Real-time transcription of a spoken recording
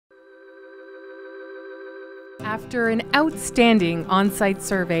After an outstanding on-site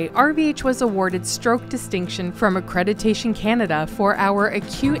survey, RVH was awarded Stroke Distinction from Accreditation Canada for our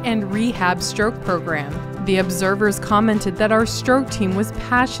Acute and Rehab stroke program. The observers commented that our stroke team was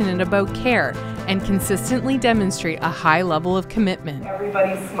passionate about care and consistently demonstrate a high level of commitment.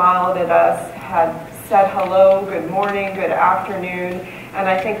 Everybody smiled at us, had said hello, good morning, good afternoon, and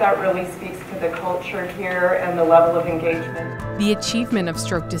I think that really speaks to the culture here and the level of engagement. The achievement of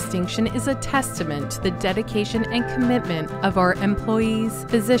Stroke Distinction is a testament to the dedication and commitment of our employees,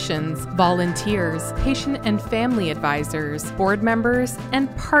 physicians, volunteers, patient and family advisors, board members,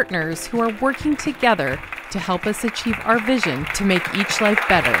 and partners who are working together to help us achieve our vision to make each life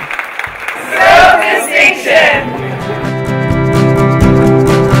better. Stroke Distinction!